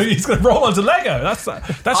Ross, So he's going to roll onto Lego. That's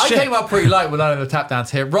I shit. came up pretty light with none of the tap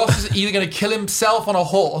dance here. Ross is either going to kill himself on a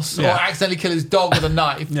horse Yeah. or accidentally kill his dog with a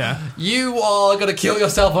knife. Yeah. You are going to kill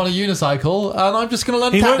yourself on a unicycle, and I'm just going to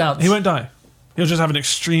learn tap dance. He won't die. He'll just have an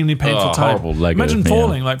extremely painful Oh, time. horrible Lego, Imagine yeah.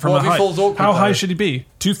 falling like from What a if he height. falls awkward, How high though? should he be?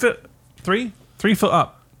 2 foot? 3 foot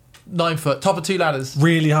up. 9 foot, top of 2 ladders.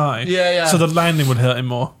 Really high. Yeah, yeah. So the landing would hurt him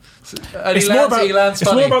more. And he lands it's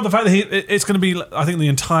funny. more about the fact that it's going to be. I think the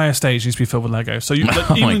entire stage needs to be filled with Lego. So you, like,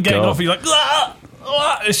 my even getting God. off, you're like, "Ah,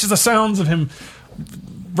 ah," it's just the sounds of him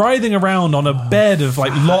writhing around on a bed of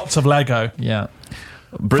like lots of Lego. Yeah.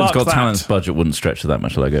 Britain's Fuck Got that. Talent's budget wouldn't stretch to that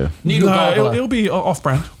much Lego. Needle No, gargler. it'll be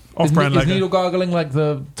off-brand. Off-brand is Lego. needle gargling like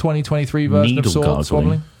the 2023 version Needle of sword gargling?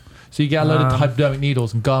 swabbling? So you get a load of hypodermic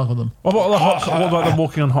needles and gargle them. What about them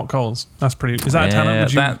walking on hot coals? That's pretty. Is that a talent?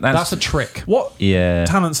 Would you, That's a trick. what yeah.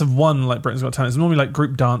 talents have won like Britain's Got Talent? It's normally like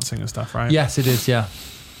group dancing and stuff, right? Yes, it is, yeah.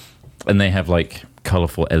 And they have like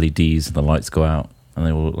colourful LEDs and the lights go out and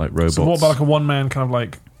they all look like robots. So what about like a one-man kind of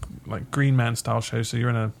like Green Man style show? So you're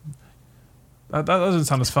in a that doesn't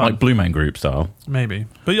sound as fun. like Blue Man Group style? Maybe,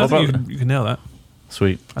 but I What think about- you can nail that.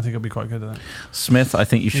 Sweet. I think it'll be quite good at that. Smith, I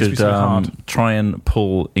think you Needs to be should so hard. try and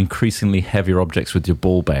pull increasingly heavier objects with your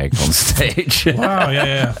ball bag on stage. Wow,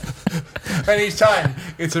 yeah. And each time,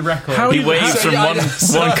 it's a record. How He you- waves so from yeah, one,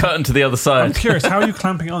 so- one curtain to the other I'm side. curious. How are you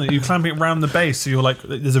clamping on it? Are you clamping it around the base? So you're like,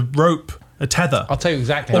 there's a rope, a tether, I'll tell you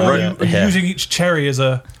exactly. or how are to you, do it. are you Yeah. using each cherry as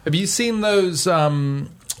a? Have you seen those?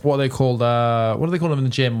 What are they called? What do they call them in the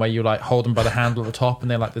gym? Where you like hold them by the handle at the top, and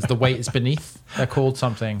they're like, there's the weight is beneath. They're called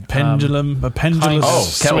something. Pendulum, a pendulum. Oh,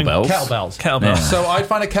 swing- kettlebells. Kettlebells. Kettlebell. Yeah. So I'd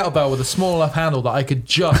find a kettlebell with a small enough handle that I could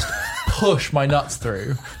just push my nuts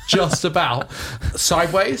through just about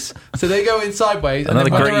sideways. So they go in sideways, and Another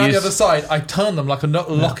then when great they're on the use- other side, I turn them like a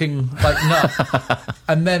nut locking nut,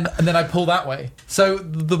 and then I pull that way. So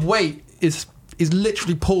the weight is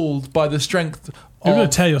literally pulled by the strength. You're going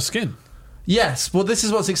of... to tear your skin. Yes. Well, this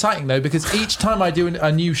is what's exciting though, because each time I do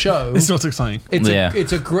a new show, It's not exciting.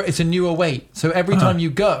 it's a newer weight. So every time you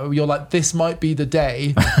go, you're like, this might be the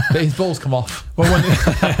day that his balls come off. Well,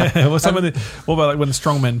 what about like when the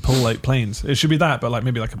strongmen pull like planes? It should be that, but like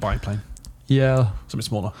maybe like a biplane, Yeah. something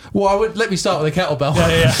smaller. Well, let me start with a kettlebell.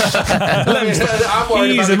 I'm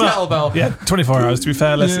worried Ease about him the up. kettlebell. Yeah, 24 hours. To be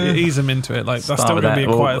fair, let's Yeah. ease him into it. Like that's Start still with going to that.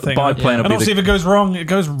 be quite Well, a thing. biplane will And be obviously, the- if it goes wrong, it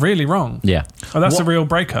goes really wrong. Yeah. Oh, that's What- a real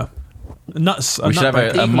breaker. Nuts. We should have a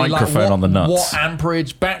Equally, microphone what, on the nuts. What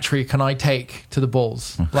amperage battery can I take to the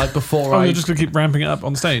balls? Like before Oh, I... you're just going to keep ramping it up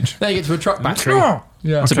on stage. Then you get to a truck battery. Yeah.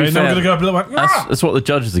 Yeah. To be Okay, now fair, we're going to go up a little bit. That's what the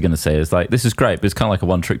judges are going to say. Is like, this is great, but it's kind of like a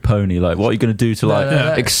one-trick pony. Like, what are you going to do to like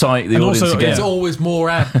no. excite the And audience also, again? It's always more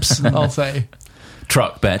amps, I'll say.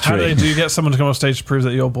 Truck How battery. do you get someone to come off stage to prove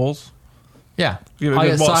that you're balls? Yeah. You- I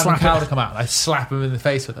get what, Simon slap Cowell it? to come out and I slap him in the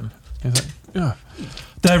face with them. He's like, yeah.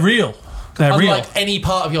 They're real. They're real. Unlike any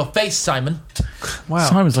part of your face, Simon. Wow.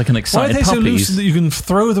 Simon's like an Why are excited they so puppy. loose that you can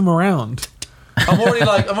throw them around? I'm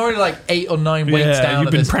already like 8 or 9 weights down you've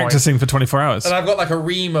at been this point. practicing for 24 hours. And I've got like a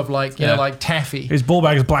ream of like, you know, like taffy. His ball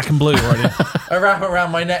bag is black and blue already. I wrap it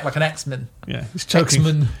around my neck like an X-Men. Yeah, he's choking.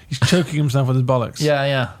 X-Men. He's choking himself with his bollocks. Yeah,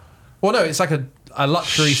 yeah. Well, no, it's like a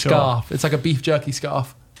luxury Sure. scarf. It's like a beef jerky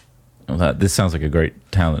scarf. Oh, this sounds like a great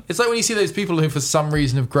talent. It's like when you see those people who, for some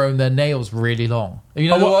reason, have grown their nails really long. You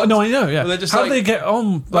know Oh, well, what? no, I know. Yeah. Well, they're just How like- do they get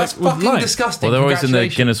on? That's Like with fucking life? disgusting. Well, they're always in the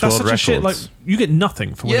Congratulations. Guinness That's World such a Records. shit. Like you get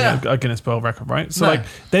nothing for winning Yeah. a Guinness World Record, right? So No. like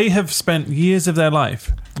they have spent years of their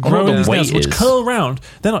life know growing what the these nails, weight which is. curl around.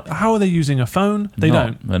 They're not. How are they using a phone? They No,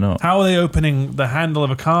 don't. they're not. How are they opening the handle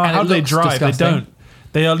of a car? And How it do they looks drive? disgusting. They don't.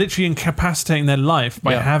 They are literally incapacitating their life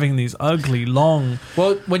by Yeah. having these ugly, long,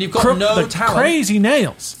 Well, when you've got no talent, crazy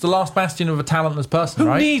nails. it's the last bastion of a talentless person, Who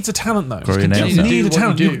right? needs a talent though? Grow your nails You out. need Do a what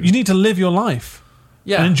talent. you You, do. you need to live your life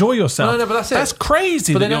Yeah. and enjoy yourself. No, but that's it. That's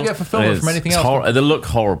crazy. But they that don't you're- get fulfillment from anything else. They look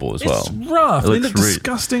horrible as well. It's rough. It They looks look really-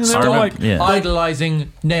 disgusting. I They're remember- like yeah.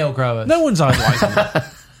 Idolizing nail growers. no one's idolizing them.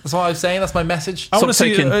 That's what I was saying. That's my message. I want to Stop see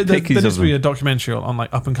taking there pictures needs of to be them. a documentary on like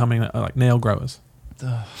up and coming like nail growers.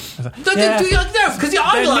 No, Yeah. because you're There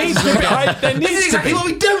idolizing needs to them. be- there This needs is to exactly be. what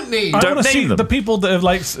we don't need. I Don't want to see name them. the people that have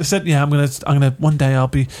like said, "Yeah, I'm gonna one day I'll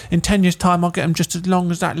be in 10 years' time. I'll get them just as long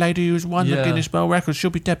as that lady who's won the Yeah. Guinness World Record. She'll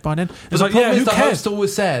be dead by then." But It's the like, problem yeah, is who the cares? host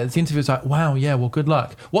always says, the interviewer's like, wow, yeah, well, good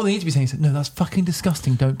luck. What they need to be saying is, no, that's fucking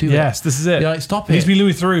disgusting. Don't do it. Yes, this is it. You're like, stop It needs it. to be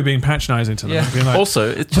Louis Theroux being patronising to them. Yeah. Being like, Also,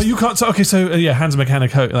 it's so just you can't. So yeah, hands a mechanic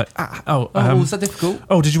coat. Like, Was that difficult?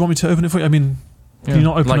 oh, did you want me to open it for you? I mean, can you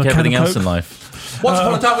not open like a can everything of else Coke? in life. Once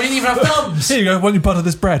upon a time, we didn't even have thumbs. Here you go. Why don't you butter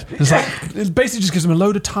this bread? It's like it basically just gives them a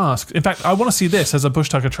load of tasks. In fact, I want to see this as a Bush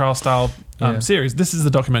Tucker trial style Yeah. series. This is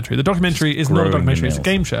the documentary. The documentary is not a Growing documentary; your it's a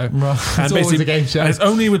game show. Right. It's always basically- a game show. And it's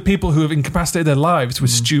only with people who have incapacitated their lives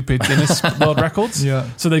with stupid Guinness World Records. Yeah.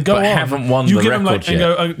 So they go But on. haven't won you the give them like record and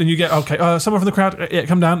yet. go, and you get okay. Someone from the crowd, yeah,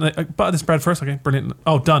 come down. Butter this bread first. Okay, brilliant.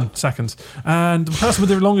 Oh, done. Seconds. And the person with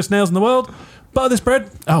the longest nails in the world, butter this bread.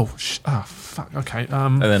 Oh, fuck. Okay.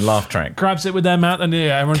 And then laugh track. Grabs it with their mouth, and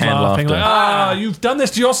yeah, everyone's Canned laughing. laughter. Like, you've done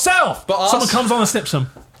this to yourself. But Someone us- comes on and snips them.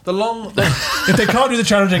 The long... If they can't do the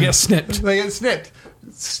challenge, they get snipped. they get snipped.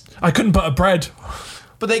 I couldn't butter bread.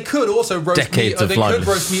 But they could also roast Decades meat. of They could life.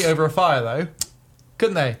 roast meat over a fire, though.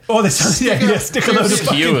 Couldn't they? Oh, they stick a load of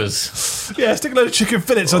Skewers. stick a load of chicken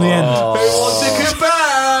fillets on the end. Who wants a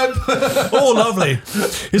kebab? Oh, lovely.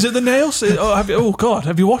 Is it the nails? Oh, God.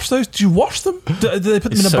 Have you washed those? Did you wash them? Did they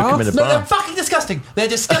put them in a Soak 'em bath? in a No, they're bath. fucking disgusting. They're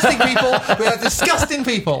disgusting people. They're disgusting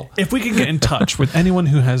people. If we can get in touch with anyone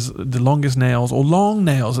who has the longest nails or long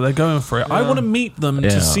nails that they're going for it, I want to meet them Yeah.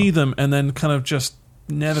 to see them and then kind of just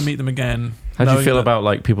never meet them again. How do you knowing feel that- about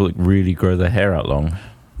like people that really grow their hair out long?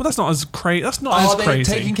 Well, that's not as crazy. That's not Are as they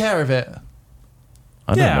crazy. taking care of it?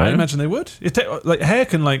 I don't Yeah, know. I imagine they would. Like hair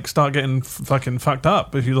can like start getting fucking fucked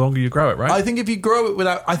up if the longer you grow it, right? I think if you grow it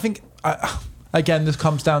without... I think... again, this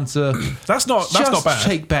comes down to... that's not just bad.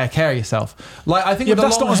 take bare care of yourself. Like, I think Yeah, with but the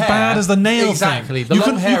that's long not as hair- bad as the nail Exactly. thing. The you long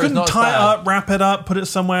can, hair you is can not as tie it bad. up, wrap it up, put it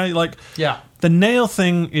somewhere. Like Yeah. the nail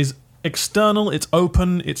thing is external. It's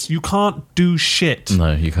open. You can't do shit.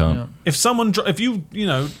 No, you can't. Yeah. If someone, if you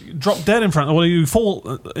drop dead in front, or you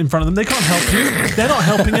fall in front of them, they can't help you. They're not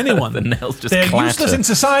helping anyone. The nails just They're clatter. useless in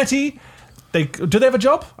society. Do they have a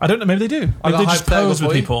job? I don't know. Maybe they do. I Maybe got they a just hypothetical pose with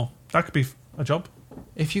for you. people. That could be a job.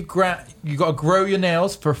 If you got to grow your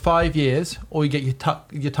nails for 5 years, or you get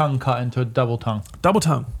your tongue cut into a double tongue. Double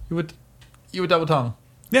tongue. You would double tongue.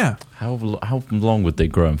 Yeah. How long would they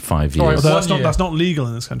grow in 5 Sorry, years? Although year. that's not legal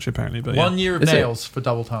in this country apparently. But 1 year of Is it? nails for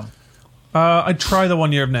double tongue. I'd try the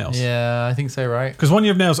 1 year of nails. Yeah, I think so, right? Because 1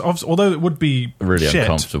 year of nails, although it would be Really shit,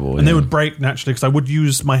 uncomfortable, and they yeah. would break naturally because I would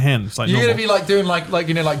use my hands like You're normal. going to be like doing like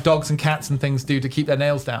you know like dogs and cats and things do to keep their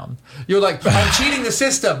nails down. You're like, I'm cheating the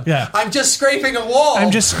system. Yeah. I'm just scraping a wall.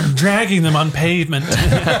 I'm just dragging them on pavement.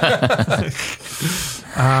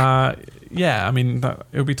 Yeah, I mean,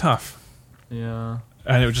 it would be tough, Yeah.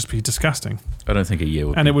 and it would just be disgusting, I don't think a year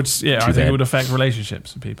would. and be it would, I think bad. it would affect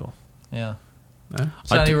relationships with people. Yeah. No?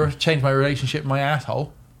 Certainly changed my relationship with my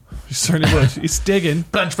asshole. You certainly would. It's digging.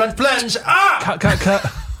 Plunge, plunge, plunge. Ah!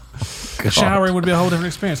 Cut. Showering would be a whole different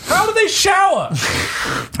experience. How do they shower?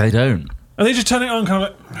 They don't. Are they just turning it on kind of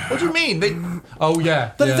like... What do you mean? Oh,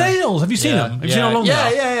 yeah. The yeah. nails, have you seen them? Have you seen how long they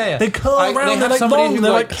are? Yeah. They curl around, they they're have like somebody long, who,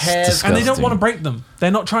 they're like, like... cares. And they don't Disgusting. want to break them. They're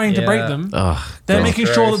not trying to Yeah. break them. Ugh, They're God. making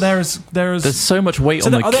sure that there's There's so much weight so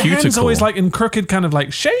on the are their hands cuticle. always like in crooked kind of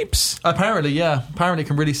like shapes? Apparently, yeah. Apparently, it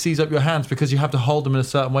can really seize up your hands because you have to hold them in a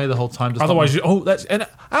certain way the whole time. to stop Otherwise, them.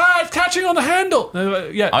 it's catching on the handle.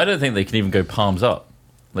 Yeah, I don't think they can even go palms up.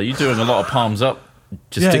 Like you're doing a lot of palms up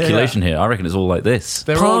gesticulation here. I reckon it's all like this.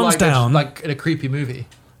 They're all palms like down. like in a creepy movie.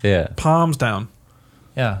 Yeah. palms down.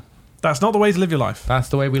 Yeah. That's not the way to live your life. That's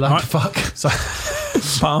the way we like Right. to fuck. So,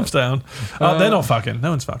 palms down. They're not fucking.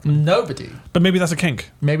 No one's fucking. Nobody. But maybe that's a kink.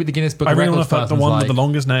 Maybe the Guinness Book I of really want Records to fuck the person's one like, with the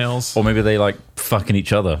longest nails. Or maybe they like fucking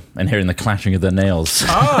each other and hearing the clashing of their nails.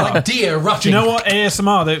 like deer Do rutting. you know what?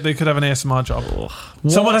 ASMR, they could have an ASMR job.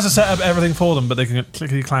 Someone has to set up everything for them, but they can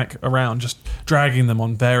clickety clack around, just dragging them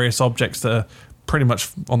on various objects that are pretty much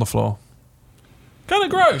on the floor. Kind of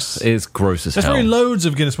gross. It's gross as There's hell. probably loads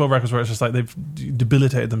of Guinness World Records where it's just like they've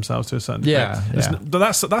debilitated themselves to a certain degree. Yeah, It's yeah. But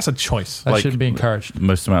that's a choice. That like- shouldn't be encouraged.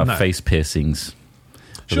 Most amount of No. face piercings.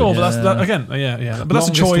 Sure, but that's Yeah. that, again, yeah. But that's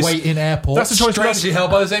a Longest choice. wait in airport. That's a choice, but Strangely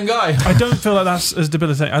held by the same guy. I don't feel like that's as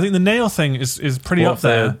debilitating. I think the nail thing is pretty What up if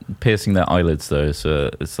they're there. piercing their eyelids though? So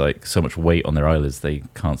it's like so much weight on their eyelids they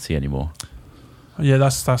can't see anymore. Yeah,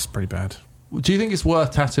 that's pretty bad. Do you think it's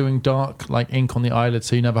worth tattooing dark like ink on the eyelids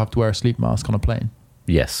so you never have to wear a sleep mask on a plane?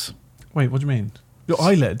 Yes. Wait, what do you mean? Your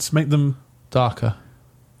eyelids make them. Darker.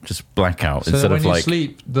 Just blackout So that instead when of you like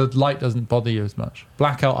sleep, the light doesn't bother you as much.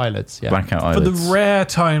 Blackout eyelids, yeah. blackout For the eyelids. rare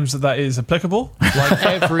times that is applicable, Like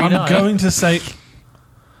every I'm night. going to say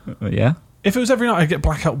Yeah. if it was every night, I'd get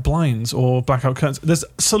blackout blinds or blackout curtains. There's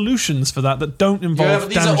solutions for that don't Yeah, involve but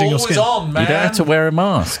these are damaging your always skin. on, man. You don't have to wear a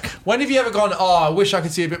mask. When have you ever gone, oh, I wish I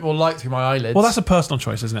could see a bit more light through my eyelids? Well, that's a personal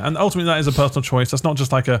choice, isn't it? And ultimately, that is a personal choice. That's not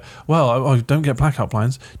just like don't get blackout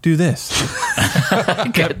blinds. Do this.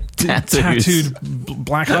 Get tattoos. Tattooed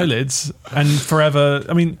black eyelids and forever.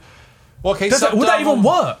 I mean, Well, okay, would that even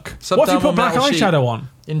work? What if you put black eyeshadow on?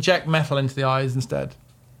 Inject metal into the eyes instead.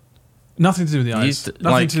 Nothing to do with the eyes. Used to-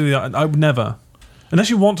 Nothing like- to do with the eyes. I would never. Unless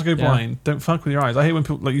you want to go Yeah. blind, don't fuck with your eyes. I hate when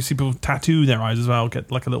people you see people tattoo their eyes as well,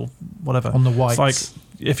 get like a little whatever On the It's whites. like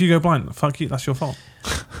if you go blind, fuck you. That's your fault.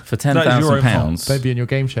 For That is your own £10,000, They'd be in your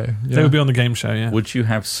game show. Yeah. They would be on the game show. Yeah. would you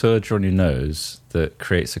have surgery on your nose that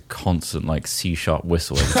creates a constant like C-sharp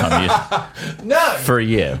whistle every time you No! for a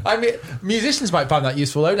year? I mean, musicians might find that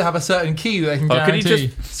useful, though, to have a certain key that they can Oh, can you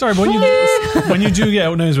guarantee. Sorry, but when you do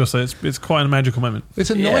get a nose whistle, it's quite a magical moment. It's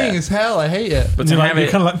annoying Yeah. as hell. I hate it. But You're, to like, have you're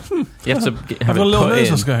it, kind of like, you have to I've have got a it little put nose.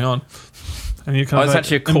 in. What's going on? And you kind Oh, of it's like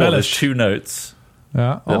actually a chord. There's embellish. 2 notes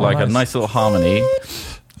Yeah. that like a nice little harmony,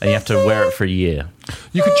 and you have to wear it for a year.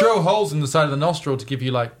 You could drill holes in the side of the nostril to give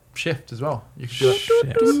you, like, shift as well. You could do it.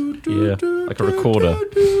 Shit. Yeah, like a recorder.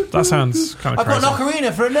 That sounds kind of I've got crazy.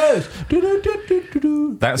 an ocarina for a nose.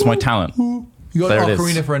 That's my talent. You got There an it is.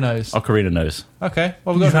 ocarina for a nose. Ocarina nose. Okay.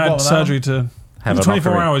 Well, we've You've got had surgery to. Have In an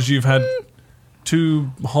 24 ocarina. hours, you've had 2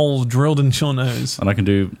 holes drilled into your nose. And I can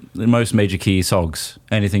do the most major key songs.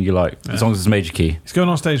 Anything you like, as long as it's major key. He's going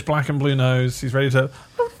on stage, black and blue nose. He's ready to.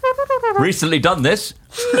 Recently done this.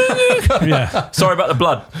 Yeah. Sorry about the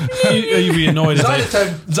blood. You'd be annoyed if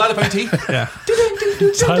they. Xylophone teeth. Yeah.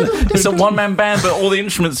 It's a one-man band, but all the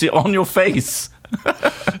instruments are on your face.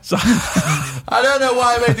 I don't know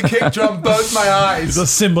why I made the kick drum both my eyes. The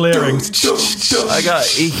cymbal earrings. I got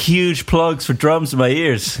huge plugs for drums in my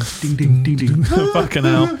ears. Fucking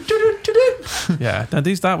hell. Yeah, now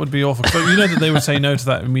that would be awful. But you know that they would say no to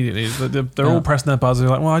that immediately. They're all pressing their buzzer.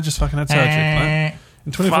 Like, well, I just fucking had surgery. Like,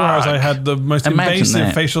 in 24 hours, I had the most Imagine invasive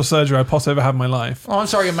that. facial surgery I possibly ever had in my life. Oh, I'm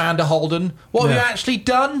sorry, Amanda Holden. What have Yeah. you actually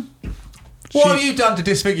done? What have you done to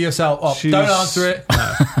disfigure yourself? Oh, She's- don't answer it.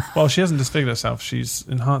 Well, she hasn't disfigured herself. She's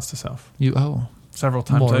enhanced herself You several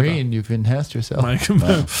times Maureen, you've enhanced yourself.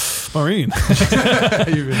 over. Maureen,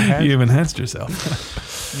 You've enhanced. you've enhanced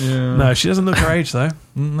yourself. Yeah. No, she doesn't look her age, though.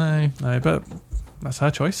 No. No, but That's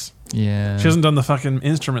her choice. Yeah. She hasn't done the fucking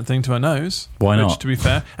instrument thing to her nose. Why which, not? to be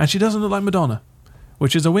fair. And she doesn't look like Madonna,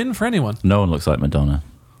 which is a win for anyone. No one looks like Madonna.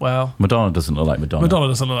 Well, Madonna doesn't look like Madonna. Madonna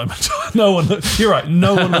doesn't look like Madonna. No one. You're right.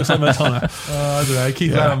 No one looks like Madonna. I don't know.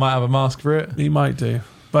 Keith Urban might have a mask for it. He might do,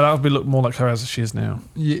 but that would look more like her as she is now.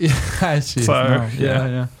 Yeah, she is So, now. yeah.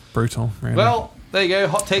 yeah. Brutal. Really. Well, there you go.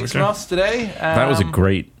 Hot takes Okay. from us today. That was a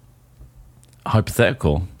great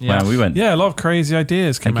hypothetical. Yeah. Man, we went. yeah, a lot of crazy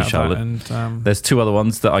ideas came Thank you, out of that, Charlotte. and There's 2 other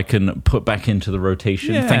ones that I can put back into the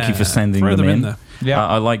rotation. Thank you for sending throw them in. there. Yeah.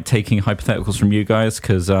 I like taking hypotheticals from you guys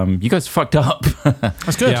because you guys fucked up.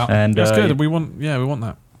 That's good. Yeah. And That's good. We want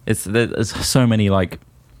that. there's so many like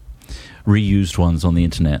reused ones on the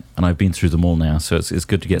internet, and I've been through them all now, so it's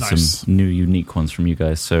good to get Nice. some new unique ones from you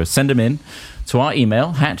guys. So send them in to our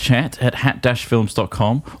email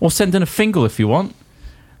hatchat@hat-films.com, or send in a fingal if you want,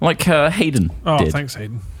 like Hayden Oh, did thanks,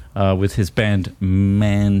 Hayden. with his band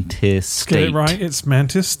Mantis State. Get it right. It's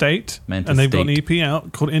Mantis State, Mantis and they've got an State. EP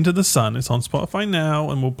out called Into the Sun. It's on Spotify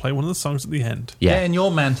now, and we'll play one of the songs at the end. Yeah, in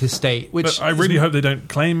your Mantis state, which But I really hope they don't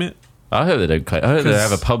claim it, I hope they don't. I hope they 'Cause-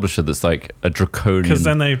 have a publisher that's like a draconian. because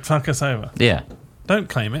then they fuck us over. yeah, Don't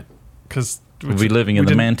claim it, because we'll be living in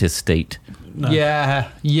the Mantis State. No. Yeah.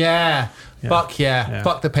 Yeah. Fuck yeah. Yeah.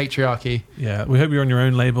 Fuck the patriarchy. Yeah, we hope you're on your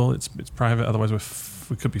own label. It's private, otherwise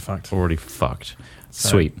we could be fucked. Already fucked. So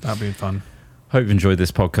Sweet. that'd be fun. Hope you've enjoyed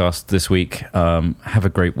this podcast this week. Have a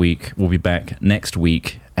great week. We'll be back next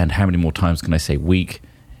week. And how many more times can I say week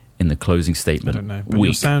in the closing I statement? don't know, but you're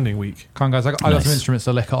Week. sounding weak. Come on, guys. I got Nice. some instruments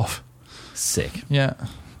to lick off. Sick. Yeah.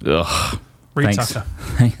 Ugh. Read Thanks. Tucker.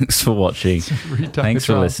 Thanks for watching. Thanks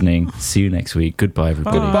for listening. See you next week. Goodbye,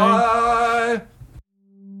 everybody. Bye. Bye.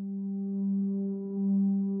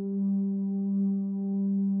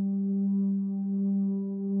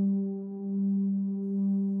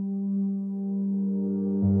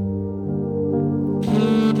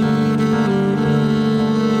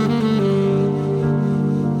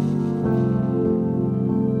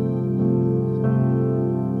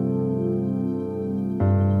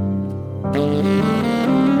 Thank you.